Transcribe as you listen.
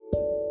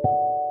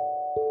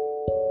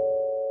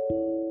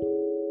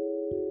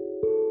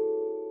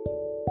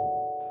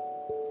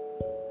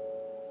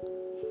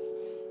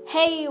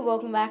Hey,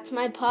 welcome back to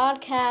my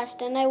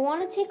podcast, and I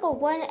want to take a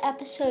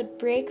one-episode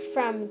break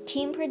from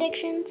team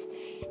predictions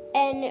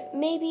and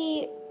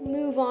maybe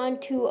move on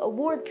to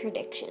award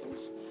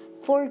predictions.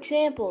 For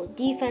example,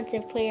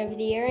 Defensive Player of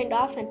the Year and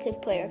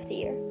Offensive Player of the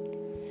Year.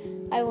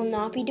 I will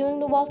not be doing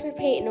the Walter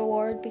Payton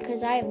Award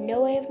because I have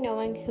no way of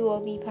knowing who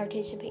will be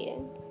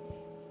participating.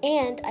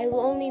 And I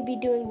will only be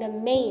doing the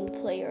main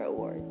player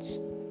awards.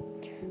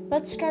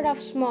 Let's start off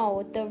small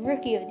with the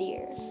Rookie of the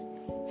Years.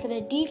 For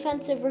the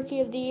Defensive Rookie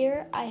of the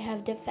Year, I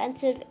have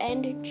defensive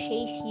end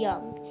Chase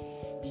Young.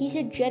 He's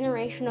a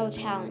generational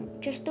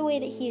talent. Just the way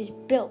that he is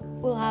built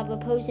will have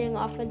opposing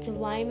offensive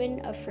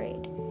linemen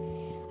afraid.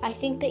 I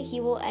think that he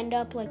will end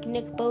up like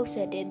Nick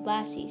Bosa did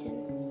last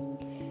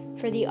season.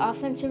 For the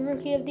Offensive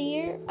Rookie of the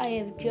Year, I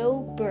have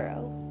Joe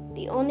Burrow.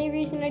 The only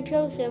reason I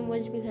chose him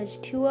was because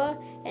Tua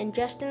and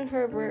Justin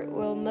Herbert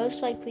will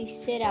most likely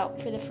sit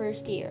out for the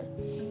first year,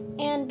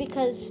 and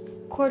because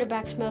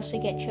quarterbacks mostly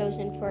get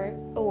chosen for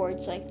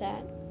awards like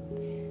that.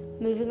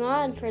 Moving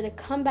on, for the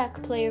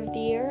Comeback Player of the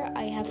Year,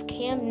 I have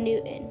Cam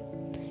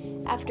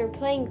Newton. After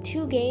playing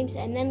 2 games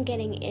and then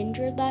getting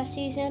injured last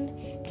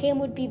season, Cam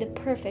would be the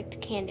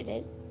perfect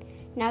candidate.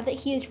 Now that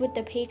he is with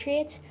the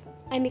Patriots,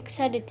 I'm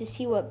excited to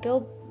see what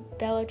Bill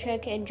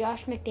Belichick and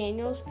Josh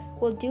McDaniels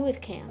will do with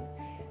Cam.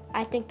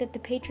 I think that the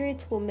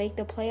Patriots will make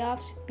the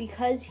playoffs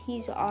because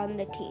he's on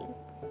the team.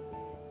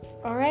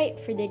 Alright,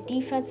 for the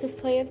Defensive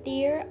Player of the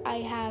Year, I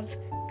have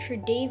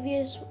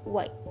Tre'Davious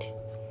White.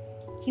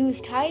 He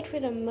was tied for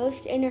the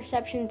most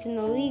interceptions in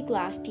the league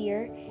last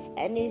year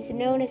and is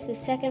known as the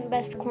second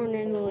best corner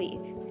in the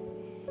league.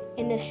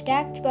 In the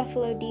stacked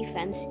Buffalo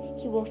defense,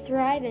 he will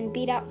thrive and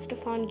beat out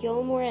Stephon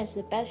Gilmore as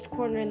the best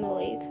corner in the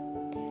league.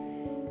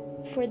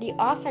 For the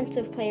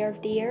Offensive Player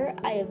of the Year,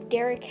 I have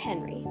Derrick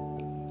Henry.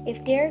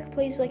 If Derrick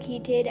plays like he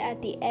did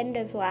at the end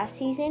of last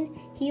season,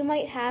 he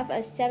might have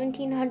a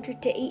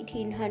 1,700 to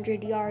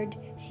 1,800 yard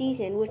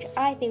season, which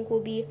I think will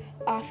be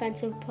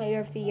Offensive Player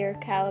of the Year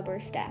caliber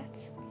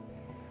stats.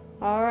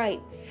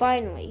 Alright,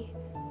 finally,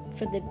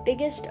 for the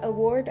biggest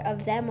award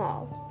of them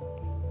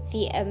all,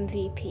 the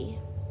MVP.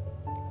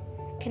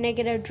 Can I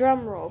get a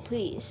drum roll,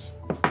 please?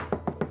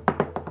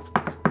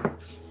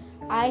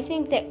 I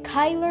think that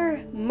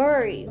Kyler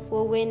Murray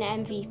will win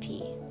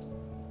MVP.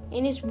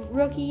 In his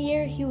rookie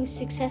year, he was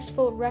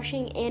successful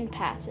rushing and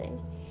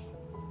passing.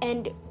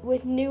 And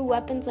with new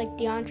weapons like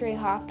DeAndre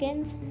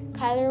Hopkins,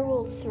 Kyler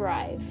will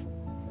thrive.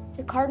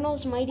 The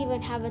Cardinals might even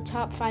have a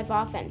top 5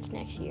 offense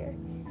next year.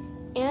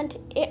 And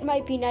it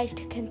might be nice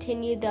to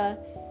continue the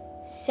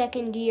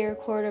second-year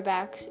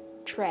quarterback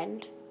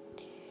trend.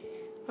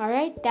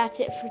 Alright, that's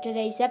it for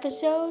today's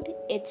episode.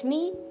 It's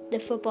me, the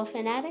Football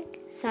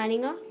Fanatic,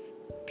 signing off.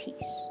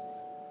 Peace.